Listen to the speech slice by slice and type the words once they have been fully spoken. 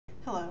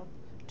Hello.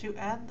 To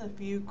add the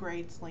View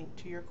Grades link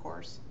to your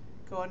course,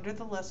 go under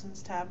the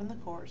Lessons tab in the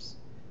course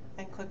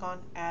and click on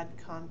Add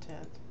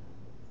Content.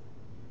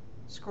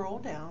 Scroll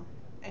down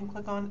and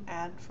click on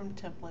Add from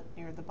Template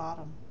near the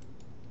bottom.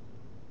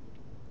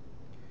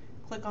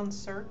 Click on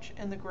Search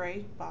in the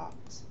gray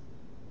box,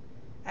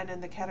 and in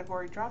the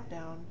Category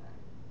drop-down,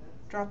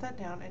 drop that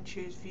down and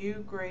choose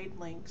View Grade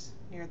Links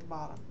near the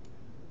bottom.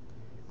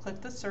 Click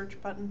the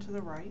Search button to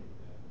the right,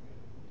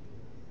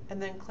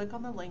 and then click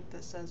on the link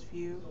that says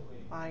View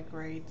My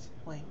Grades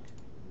link.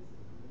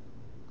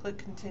 Click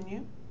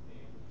Continue,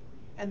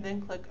 and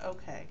then click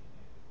OK.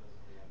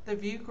 The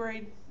View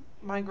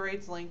My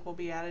Grades link will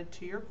be added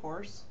to your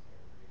course,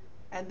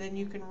 and then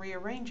you can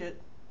rearrange it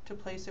to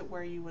place it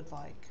where you would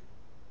like.